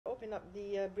wrapping up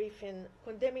the briefing,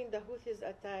 condemning the Houthis'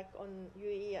 attack on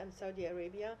UAE and Saudi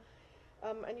Arabia.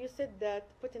 And you said that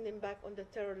putting them back on the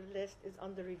terror list is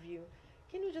under review.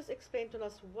 Can you just explain to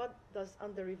us what does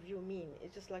under review mean?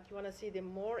 It's just like you want to see them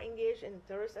more engaged in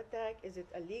terrorist attack? Is it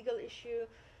a legal issue?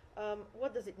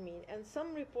 What does it mean? And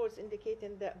some reports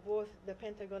indicating that both the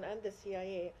Pentagon and the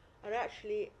CIA are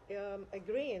actually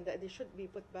agreeing that they should be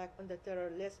put back on the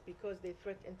terror list because they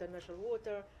threat international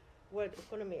water, world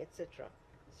economy, etc.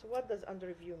 So what does under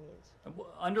review mean?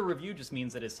 Under review just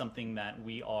means that it's something that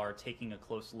we are taking a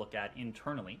close look at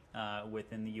internally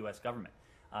within the U.S. government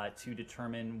to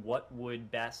determine what would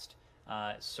best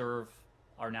serve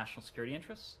our national security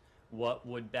interests, what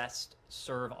would best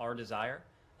serve our desire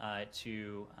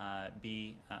to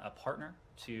be a partner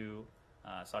to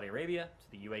Saudi Arabia,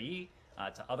 to the UAE,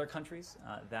 to other countries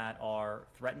that are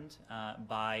threatened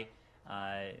by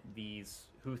these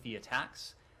Houthi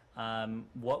attacks.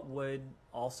 What would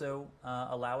also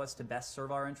allow us to best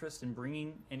serve our interest in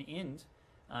bringing an end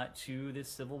to this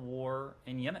civil war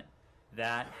in Yemen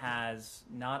that has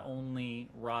not only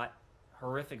wrought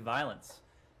horrific violence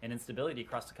and instability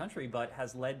across the country, but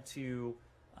has led to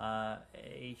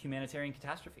a humanitarian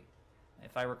catastrophe.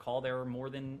 If I recall, there were more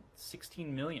than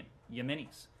 16 million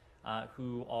Yemenis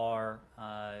who are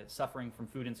suffering from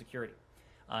food insecurity.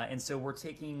 And so we're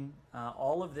taking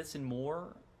all of this and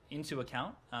more into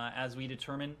account as we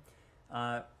determine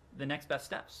the next best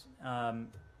steps.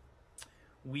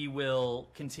 We will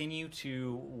continue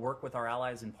to work with our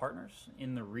allies and partners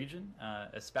in the region,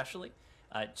 especially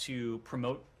to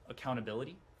promote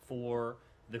accountability for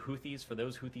the Houthis, for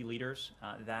those Houthi leaders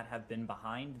that have been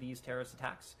behind these terrorist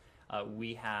attacks.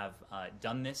 We have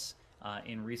done this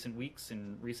in recent weeks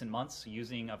and recent months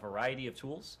using a variety of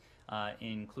tools,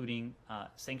 including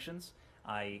sanctions.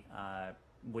 I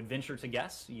would venture to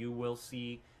guess you will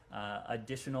see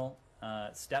additional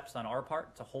steps on our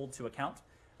part to hold to account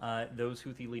those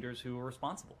Houthi leaders who are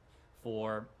responsible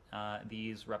for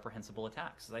these reprehensible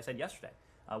attacks. As I said yesterday,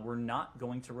 we're not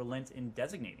going to relent in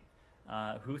designating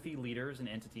Houthi leaders and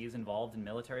entities involved in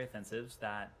military offensives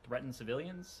that threaten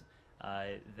civilians,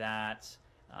 that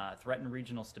threaten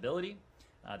regional stability,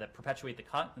 that perpetuate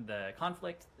the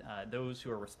conflict, those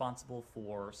who are responsible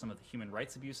for some of the human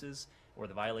rights abuses or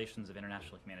the violations of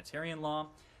international humanitarian law,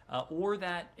 or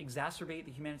that exacerbate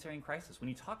the humanitarian crisis. When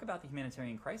you talk about the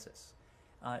humanitarian crisis,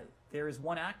 there is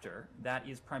one actor that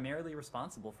is primarily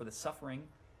responsible for the suffering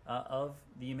of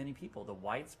the Yemeni people, the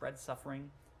widespread suffering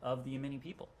of the Yemeni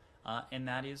people, and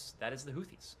that is the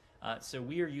Houthis. So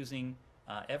we are using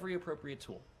every appropriate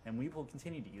tool, and we will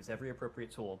continue to use every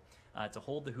appropriate tool to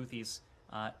hold the Houthis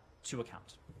to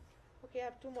account. Okay, I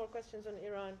have two more questions on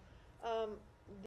Iran.